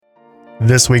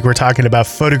This week we're talking about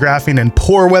photographing in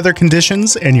poor weather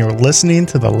conditions, and you're listening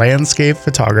to the Landscape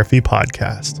Photography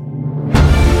Podcast.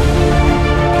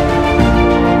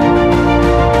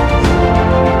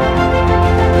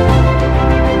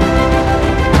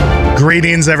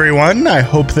 Greetings, everyone. I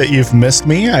hope that you've missed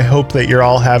me. I hope that you're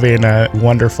all having a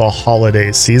wonderful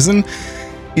holiday season.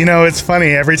 You know, it's funny,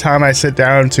 every time I sit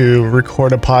down to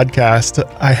record a podcast,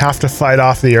 I have to fight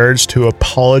off the urge to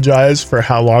apologize for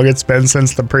how long it's been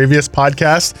since the previous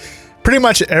podcast. Pretty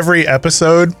much every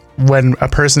episode, when a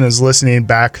person is listening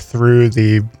back through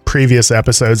the previous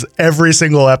episodes, every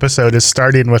single episode is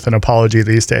starting with an apology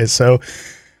these days. So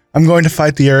I'm going to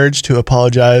fight the urge to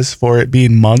apologize for it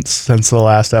being months since the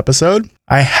last episode.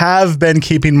 I have been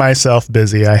keeping myself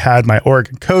busy. I had my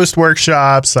Oregon Coast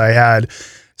workshops. I had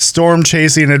storm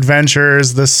chasing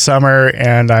adventures this summer,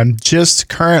 and I'm just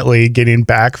currently getting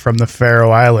back from the Faroe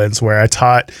Islands, where I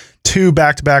taught 2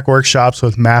 back-to-back workshops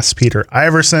with Mass Peter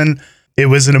Iverson. It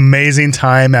was an amazing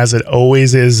time, as it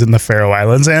always is in the Faroe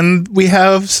Islands, and we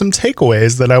have some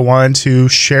takeaways that I wanted to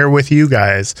share with you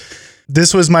guys.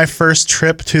 This was my first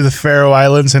trip to the Faroe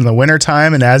Islands in the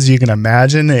wintertime, and as you can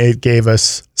imagine, it gave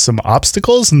us some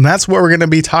obstacles, and that's what we're going to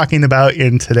be talking about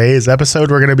in today's episode.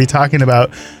 We're going to be talking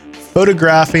about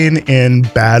photographing in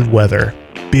bad weather,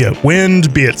 be it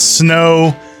wind, be it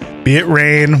snow, be it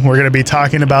rain. We're going to be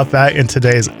talking about that in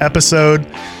today's episode.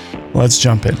 Let's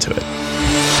jump into it.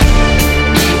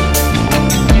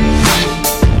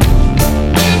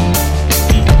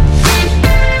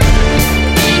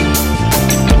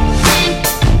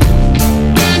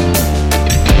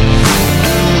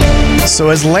 So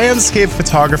as landscape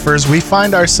photographers, we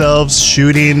find ourselves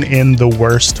shooting in the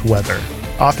worst weather.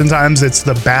 Oftentimes it's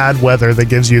the bad weather that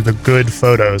gives you the good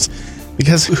photos,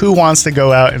 because who wants to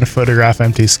go out and photograph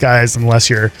empty skies unless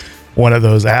you're one of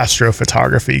those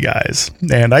astrophotography guys?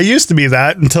 And I used to be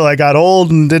that until I got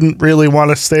old and didn't really want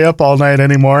to stay up all night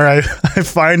anymore. I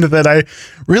find that I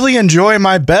really enjoy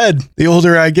my bed the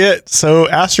older I get. So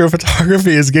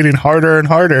astrophotography is getting harder and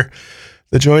harder.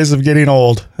 The joys of getting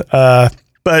old.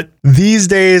 But these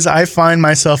days, I find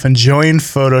myself enjoying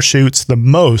photo shoots the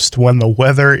most when the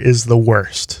weather is the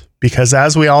worst. Because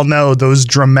as we all know, those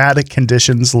dramatic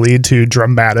conditions lead to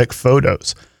dramatic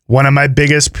photos. One of my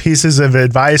biggest pieces of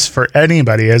advice for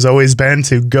anybody has always been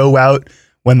to go out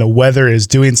when the weather is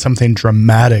doing something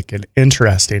dramatic and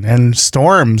interesting. And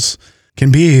storms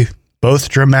can be both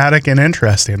dramatic and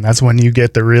interesting. That's when you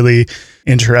get the really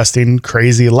interesting,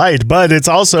 crazy light. But it's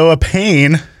also a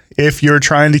pain if you're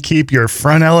trying to keep your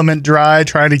front element dry,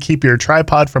 trying to keep your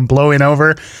tripod from blowing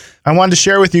over. I wanted to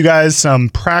share with you guys some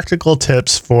practical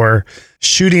tips for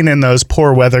shooting in those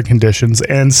poor weather conditions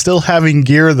and still having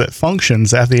gear that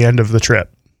functions at the end of the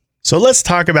trip. So let's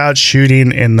talk about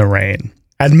shooting in the rain.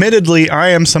 Admittedly, I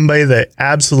am somebody that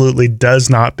absolutely does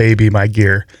not baby my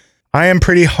gear. I am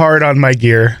pretty hard on my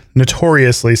gear,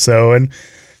 notoriously so, and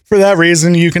for that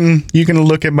reason, you can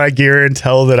look at my gear and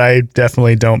tell that I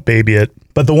definitely don't baby it.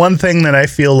 But the one thing that I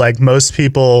feel like most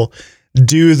people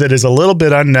do that is a little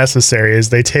bit unnecessary is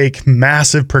they take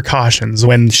massive precautions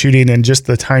when shooting in just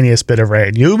the tiniest bit of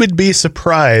rain. You would be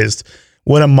surprised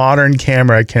what a modern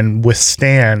camera can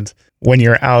withstand when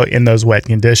you're out in those wet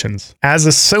conditions. As a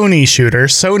Sony shooter,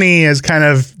 Sony has kind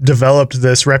of developed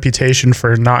this reputation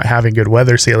for not having good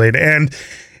weather sealing, and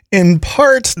in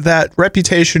part, that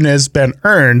reputation has been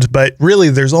earned, but really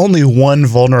there's only one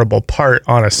vulnerable part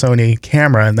on a Sony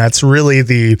camera, and that's really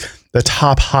the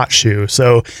top hot shoe.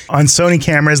 So on Sony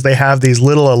cameras, they have these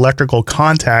little electrical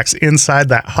contacts inside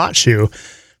that hot shoe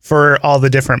for all the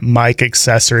different mic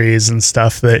accessories and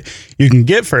stuff that you can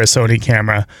get for a Sony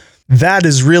camera. That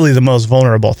is really the most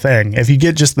vulnerable thing. If you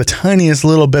get just the tiniest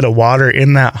little bit of water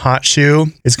in that hot shoe,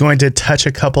 it's going to touch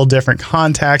a couple different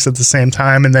contacts at the same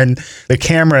time, and then the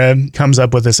camera comes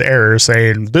up with this error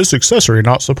saying, this accessory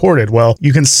not supported. Well,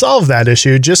 you can solve that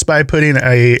issue just by putting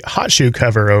a hot shoe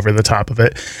cover over the top of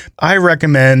it. I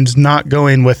recommend not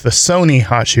going with the Sony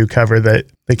hot shoe cover that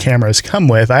the cameras come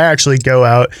with. I actually go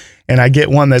out and I get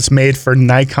one that's made for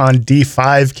Nikon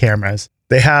D5 cameras.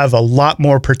 They have a lot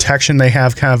more protection. They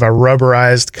have kind of a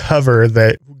rubberized cover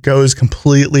that goes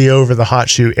completely over the hot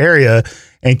shoe area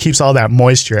and keeps all that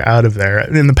moisture out of there.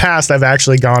 In the past, I've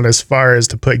actually gone as far as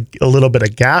to put a little bit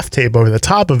of gaff tape over the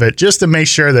top of it just to make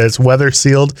sure that it's weather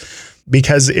sealed,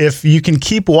 because if you can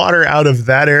keep water out of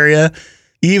that area,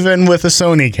 even with a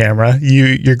Sony camera,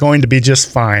 you're going to be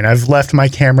just fine. I've left my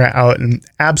camera out in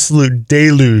absolute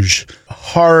deluge,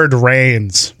 hard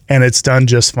rains and it's done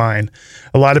just fine.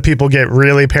 A lot of people get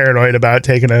really paranoid about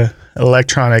taking an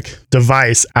electronic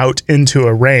device out into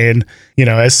a rain. You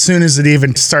know, as soon as it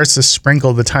even starts to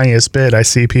sprinkle the tiniest bit, I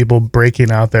see people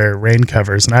breaking out their rain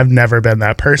covers, and I've never been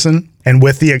that person. And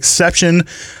with the exception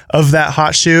of that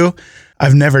hot shoe,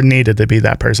 I've never needed to be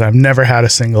that person. I've never had a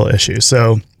single issue.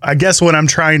 So I guess what I'm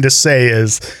trying to say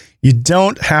is you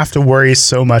don't have to worry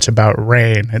so much about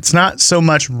rain. It's not so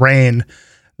much rain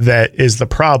that is the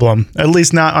problem, at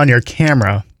least not on your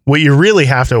camera. What you really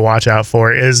have to watch out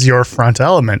for is your front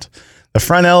element. The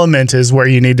front element is where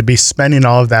you need to be spending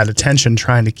all of that attention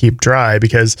trying to keep dry,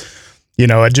 because, you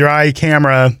know, a dry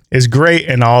camera is great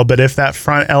and all, but if that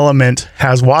front element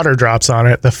has water drops on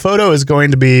it, the photo is going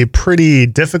to be pretty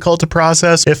difficult to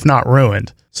process, if not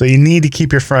ruined. So you need to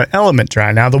keep your front element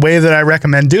dry. Now, the way that I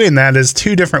recommend doing that is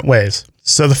two different ways.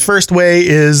 So the first way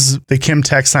is the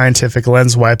Kimtech Scientific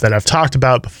Lens Wipe that I've talked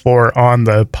about before on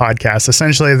the podcast.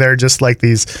 Essentially, they're just like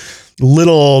these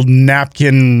little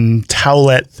napkin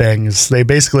towelette things. They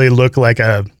basically look like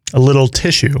a little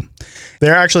tissue.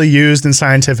 They're actually used in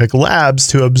scientific labs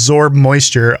to absorb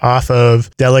moisture off of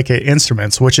delicate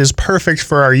instruments, which is perfect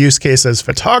for our use case as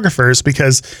photographers,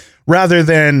 because rather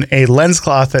than a lens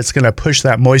cloth that's going to push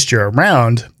that moisture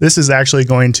around, this is actually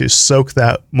going to soak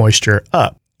that moisture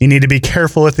up. You need to be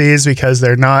careful with these because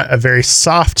they're not a very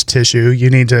soft tissue. You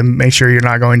need to make sure you're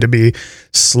not going to be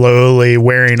slowly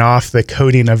wearing off the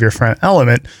coating of your front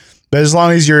element. But as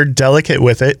long as you're delicate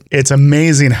with it, it's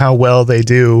amazing how well they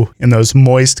do in those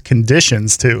moist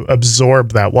conditions to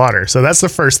absorb that water. So that's the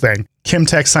first thing,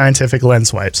 Kimtech Scientific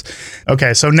Lens Wipes.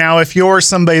 Okay, so now if you're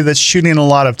somebody that's shooting a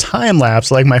lot of time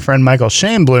lapse, like my friend Michael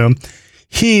Shainblum,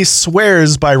 he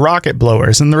swears by rocket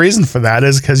blowers. And the reason for that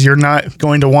is because you're not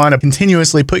going to want to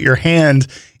continuously put your hand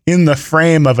in the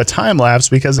frame of a time lapse,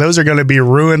 because those are going to be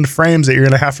ruined frames that you're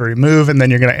going to have to remove. And then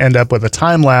you're going to end up with a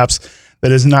time lapse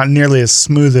that is not nearly as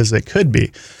smooth as it could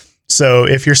be. So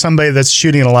if you're somebody that's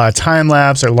shooting a lot of time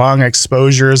lapse or long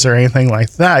exposures or anything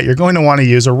like that, you're going to want to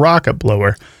use a rocket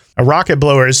blower. A rocket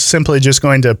blower is simply just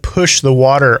going to push the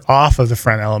water off of the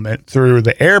front element through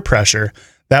the air pressure.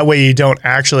 That way you don't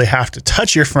actually have to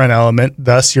touch your front element.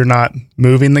 Thus, you're not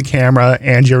moving the camera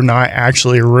and you're not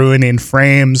actually ruining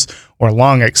frames or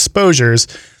long exposures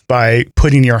by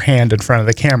putting your hand in front of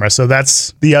the camera. So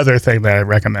that's the other thing that I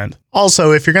recommend.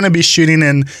 Also, if you're going to be shooting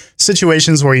in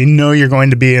situations where you know you're going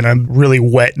to be in a really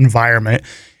wet environment,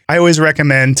 I always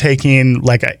recommend taking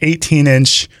like an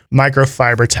 18-inch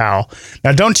microfiber towel.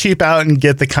 Now, don't cheap out and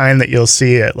get the kind that you'll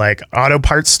see at like auto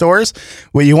parts stores.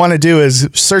 What you want to do is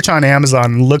search on Amazon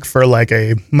and look for like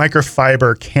a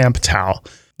microfiber camp towel.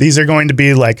 These are going to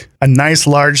be like a nice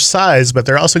large size, but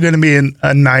they're also going to be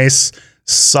a nice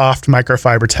soft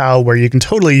microfiber towel where you can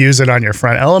totally use it on your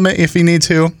front element if you need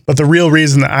to. But the real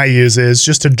reason that I use it is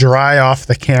just to dry off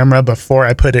the camera before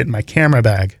I put it in my camera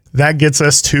bag. That gets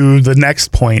us to the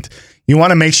next point. You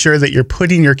want to make sure that you're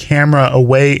putting your camera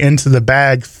away into the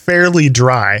bag fairly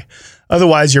dry.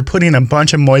 Otherwise, you're putting a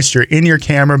bunch of moisture in your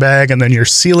camera bag and then you're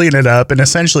sealing it up. And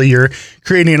essentially, you're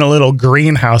creating a little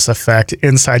greenhouse effect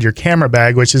inside your camera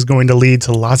bag, which is going to lead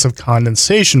to lots of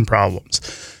condensation problems.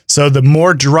 So the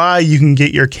more dry you can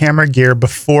get your camera gear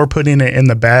before putting it in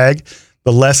the bag,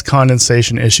 the less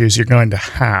condensation issues you're going to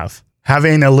have.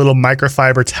 Having a little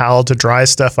microfiber towel to dry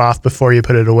stuff off before you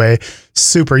put it away,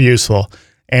 super useful.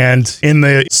 And in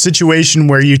the situation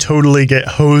where you totally get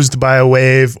hosed by a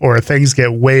wave or things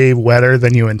get way wetter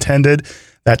than you intended,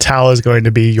 that towel is going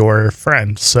to be your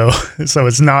friend. So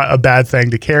it's not a bad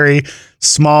thing to carry,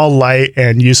 small, light,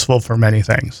 and useful for many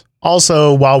things.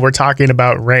 Also, while we're talking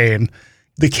about rain,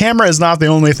 the camera is not the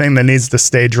only thing that needs to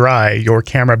stay dry. Your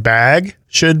camera bag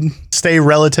should stay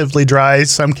relatively dry.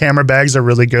 Some camera bags are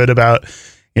really good about,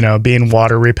 being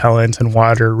water repellent and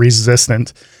water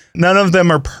resistant. None of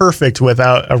them are perfect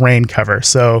without a rain cover.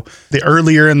 So the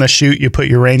earlier in the shoot you put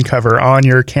your rain cover on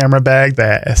your camera bag,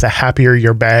 the happier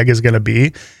your bag is going to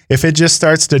be. If it just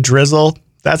starts to drizzle,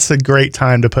 that's a great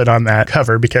time to put on that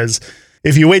cover, because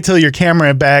if you wait till your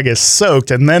camera bag is soaked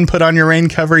and then put on your rain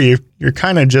cover, you're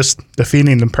kind of just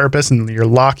defeating the purpose and you're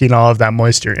locking all of that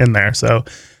moisture in there. So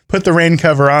put the rain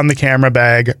cover on the camera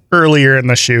bag earlier in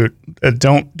the shoot.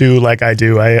 Don't do like I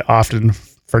do. I often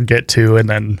forget to, and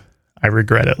then I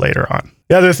regret it later on.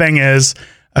 The other thing is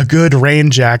a good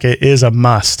rain jacket is a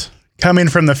must. Coming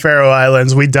from the Faroe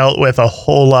Islands, we dealt with a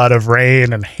whole lot of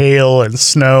rain and hail and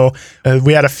snow.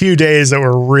 We had a few days that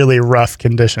were really rough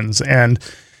conditions, and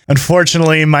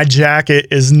Unfortunately, my jacket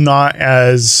is not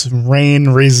as rain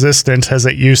resistant as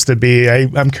it used to be.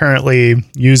 I'm currently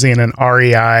using an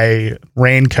REI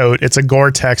raincoat. It's a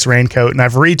Gore-Tex raincoat, and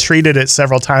I've retreated it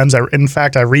several times. In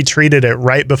fact, I retreated it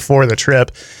right before the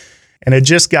trip, and it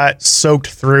just got soaked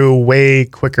through way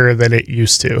quicker than it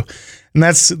used to. And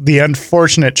that's the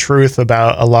unfortunate truth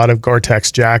about a lot of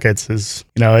Gore-Tex jackets is,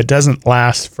 it doesn't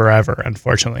last forever,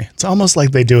 unfortunately. It's almost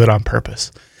like they do it on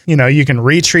purpose. You can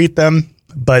retreat them,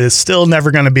 but it's still never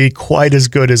going to be quite as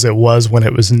good as it was when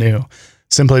it was new,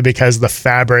 simply because the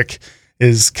fabric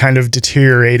is kind of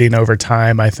deteriorating over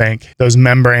time, I think. Those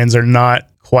membranes are not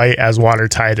quite as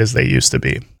watertight as they used to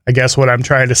be. I guess what I'm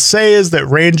trying to say is that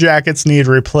rain jackets need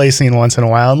replacing once in a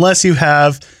while, unless you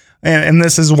have, and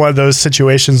this is one of those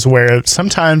situations where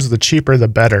sometimes the cheaper the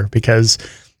better, because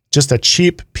just a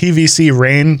cheap PVC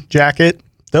rain jacket,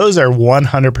 those are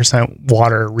 100%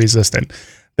 water resistant.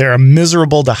 They're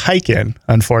miserable to hike in,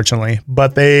 unfortunately,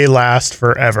 but they last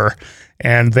forever.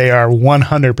 And they are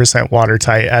 100%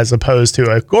 watertight, as opposed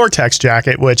to a Gore-Tex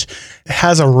jacket, which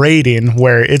has a rating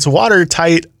where it's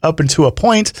watertight up into a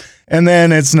point, and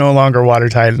then it's no longer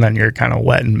watertight, and then you're kind of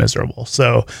wet and miserable.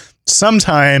 So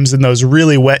sometimes in those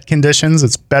really wet conditions,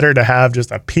 it's better to have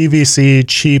just a PVC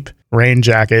cheap rain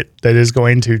jacket that is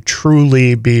going to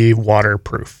truly be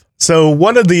waterproof. So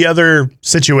one of the other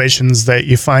situations that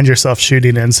you find yourself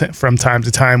shooting in from time to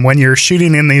time when you're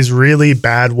shooting in these really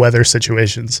bad weather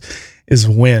situations is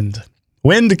wind.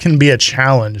 Wind can be a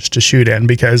challenge to shoot in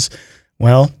because,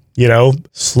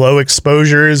 slow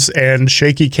exposures and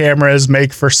shaky cameras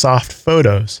make for soft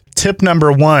photos. Tip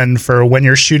number 1 for when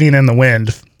you're shooting in the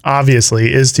wind,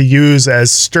 obviously, is to use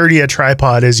as sturdy a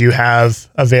tripod as you have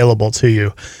available to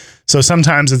you. So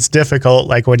sometimes it's difficult,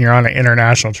 like when you're on an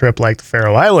international trip like the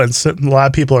Faroe Islands, a lot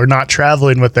of people are not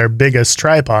traveling with their biggest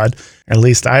tripod. At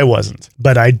least I wasn't.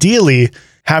 But ideally,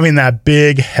 having that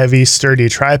big, heavy, sturdy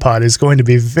tripod is going to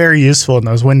be very useful in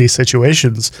those windy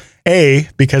situations. A,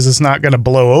 because it's not going to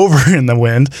blow over in the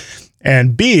wind.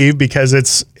 And B, because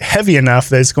it's heavy enough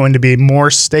that it's going to be more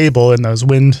stable in those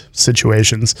wind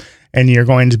situations. And you're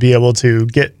going to be able to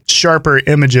get sharper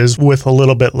images with a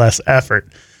little bit less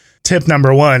effort. Tip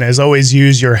number 1 is always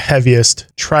use your heaviest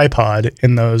tripod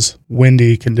in those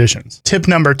windy conditions. Tip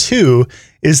number 2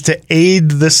 is to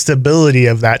aid the stability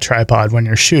of that tripod when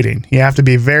you're shooting. You have to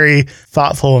be very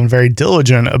thoughtful and very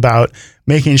diligent about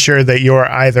making sure that you're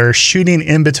either shooting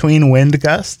in between wind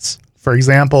gusts. For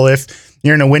example, if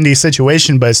you're in a windy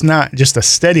situation, but it's not just a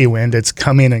steady wind, it's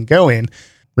coming and going,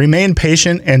 remain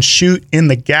patient and shoot in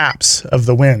the gaps of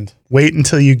the wind. Wait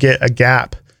until you get a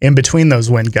gap in between those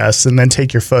wind gusts and then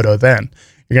take your photo then.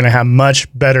 You're going to have much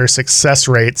better success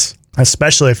rates,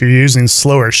 especially if you're using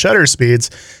slower shutter speeds,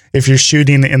 if you're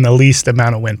shooting in the least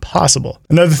amount of wind possible.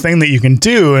 Another thing that you can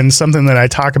do, and something that I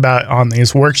talk about on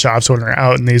these workshops when we're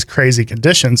out in these crazy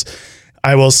conditions,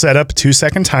 I will set up a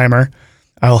 2-second timer.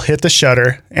 I'll hit the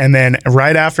shutter, and then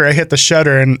right after I hit the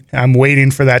shutter and I'm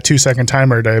waiting for that 2-second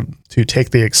timer to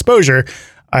take the exposure,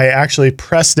 I actually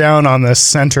press down on the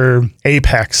center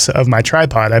apex of my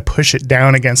tripod. I push it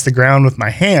down against the ground with my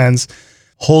hands,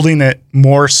 holding it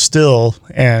more still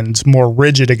and more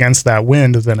rigid against that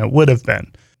wind than it would have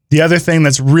been. The other thing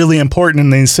that's really important in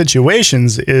these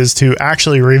situations is to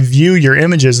actually review your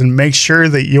images and make sure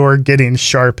that you're getting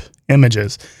sharp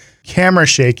images. Camera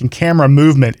shake and camera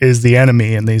movement is the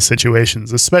enemy in these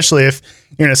situations, especially if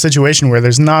you're in a situation where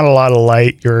there's not a lot of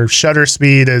light, your shutter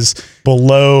speed is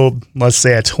below, let's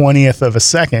say, a 20th of a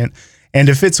second. And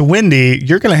if it's windy,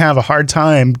 you're going to have a hard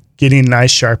time getting nice,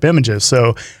 sharp images.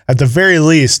 So at the very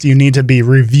least, you need to be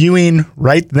reviewing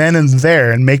right then and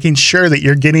there and making sure that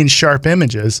you're getting sharp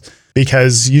images,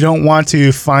 because you don't want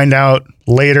to find out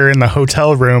later in the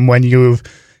hotel room when you've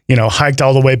hiked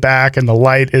all the way back and the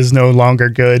light is no longer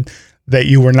good, that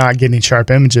you were not getting sharp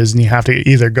images and you have to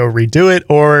either go redo it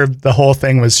or the whole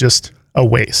thing was just a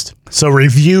waste. So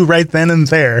review right then and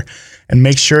there and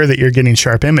make sure that you're getting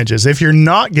sharp images. If you're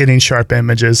not getting sharp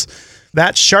images,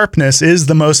 that sharpness is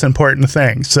the most important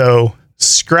thing. So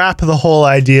scrap the whole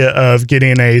idea of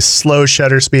getting a slow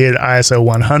shutter speed, ISO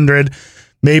 100.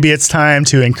 Maybe it's time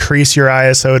to increase your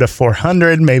ISO to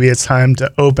 400. Maybe it's time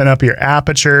to open up your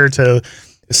aperture to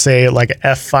say like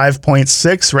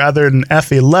f5.6 rather than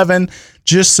f11,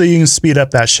 just so you can speed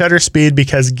up that shutter speed,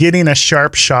 because getting a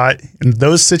sharp shot in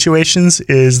those situations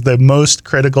is the most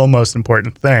critical, most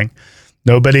important thing.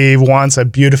 Nobody wants a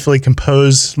beautifully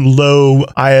composed, low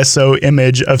ISO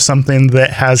image of something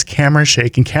that has camera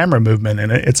shake and camera movement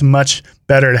in it. It's much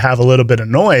better to have a little bit of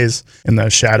noise in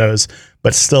those shadows,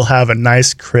 but still have a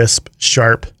nice, crisp,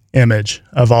 sharp image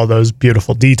of all those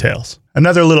beautiful details.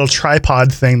 Another little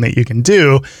tripod thing that you can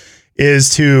do is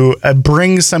to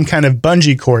bring some kind of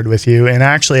bungee cord with you and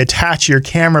actually attach your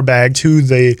camera bag to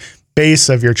the base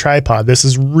of your tripod. This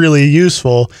is really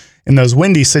useful in those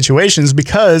windy situations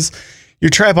because your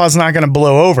tripod's not going to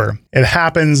blow over. It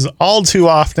happens all too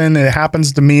often. It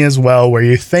happens to me as well, where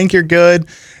you think you're good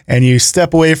and you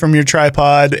step away from your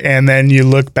tripod and then you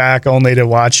look back only to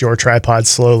watch your tripod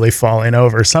slowly falling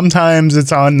over. Sometimes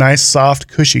it's on nice, soft,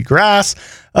 cushy grass.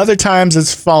 Other times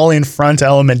it's falling front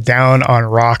element down on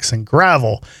rocks and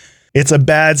gravel. It's a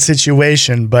bad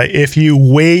situation, but if you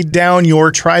weigh down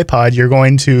your tripod, you're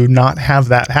going to not have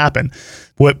that happen.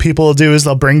 What people will do is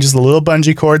they'll bring just a little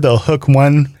bungee cord. They'll hook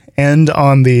one end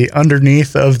on the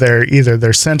underneath of either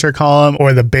their center column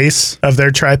or the base of their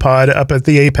tripod up at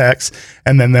the apex,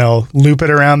 and then they'll loop it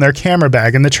around their camera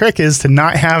bag. And the trick is to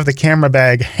not have the camera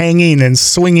bag hanging and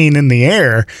swinging in the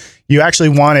air. You actually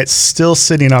want it still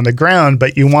sitting on the ground,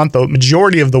 but you want the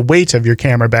majority of the weight of your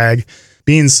camera bag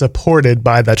being supported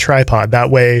by the tripod. That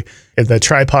way, if the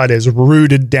tripod is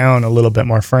rooted down a little bit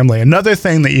more firmly. Another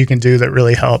thing that you can do that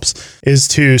really helps is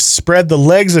to spread the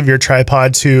legs of your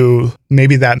tripod to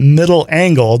maybe that middle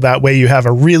angle. That way you have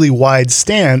a really wide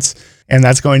stance, and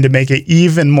that's going to make it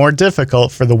even more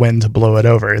difficult for the wind to blow it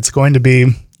over. It's going to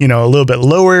be, a little bit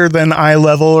lower than eye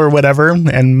level or whatever,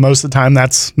 and most of the time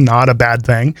that's not a bad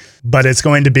thing, but it's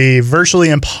going to be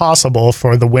virtually impossible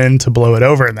for the wind to blow it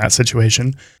over in that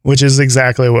situation, which is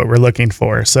exactly what we're looking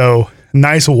for. So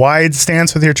nice wide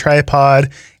stance with your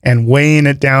tripod and weighing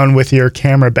it down with your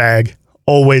camera bag,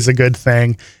 always a good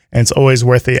thing. And it's always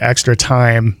worth the extra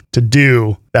time to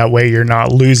do. That way you're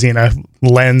not losing a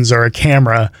lens or a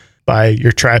camera by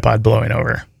your tripod blowing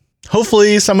over.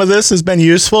 Hopefully some of this has been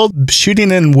useful.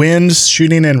 Shooting in wind,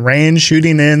 shooting in rain,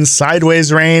 shooting in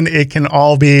sideways rain, it can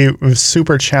all be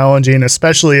super challenging,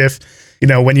 especially if,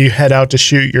 when you head out to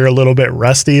shoot, you're a little bit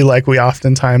rusty like we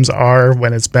oftentimes are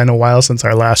when it's been a while since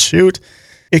our last shoot.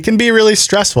 It can be really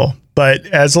stressful. But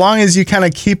as long as you kind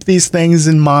of keep these things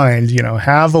in mind,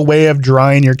 have a way of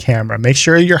drying your camera, make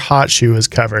sure your hot shoe is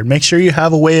covered, make sure you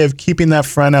have a way of keeping that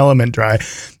front element dry,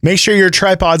 make sure your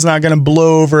tripod's not going to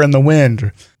blow over in the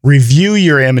wind, review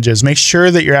your images, make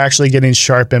sure that you're actually getting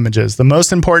sharp images. The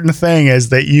most important thing is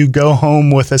that you go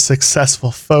home with a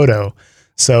successful photo.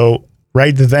 So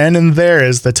right then and there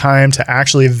is the time to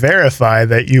actually verify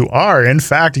that you are, in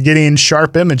fact, getting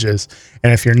sharp images.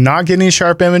 And if you're not getting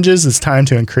sharp images, it's time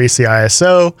to increase the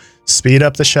ISO, speed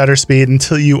up the shutter speed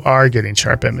until you are getting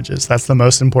sharp images. That's the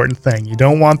most important thing. You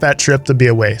don't want that trip to be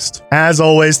a waste. As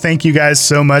always, thank you guys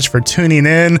so much for tuning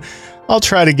in. I'll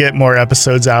try to get more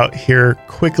episodes out here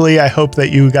quickly. I hope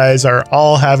that you guys are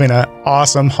all having an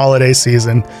awesome holiday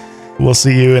season. We'll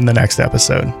see you in the next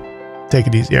episode. Take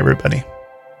it easy, everybody.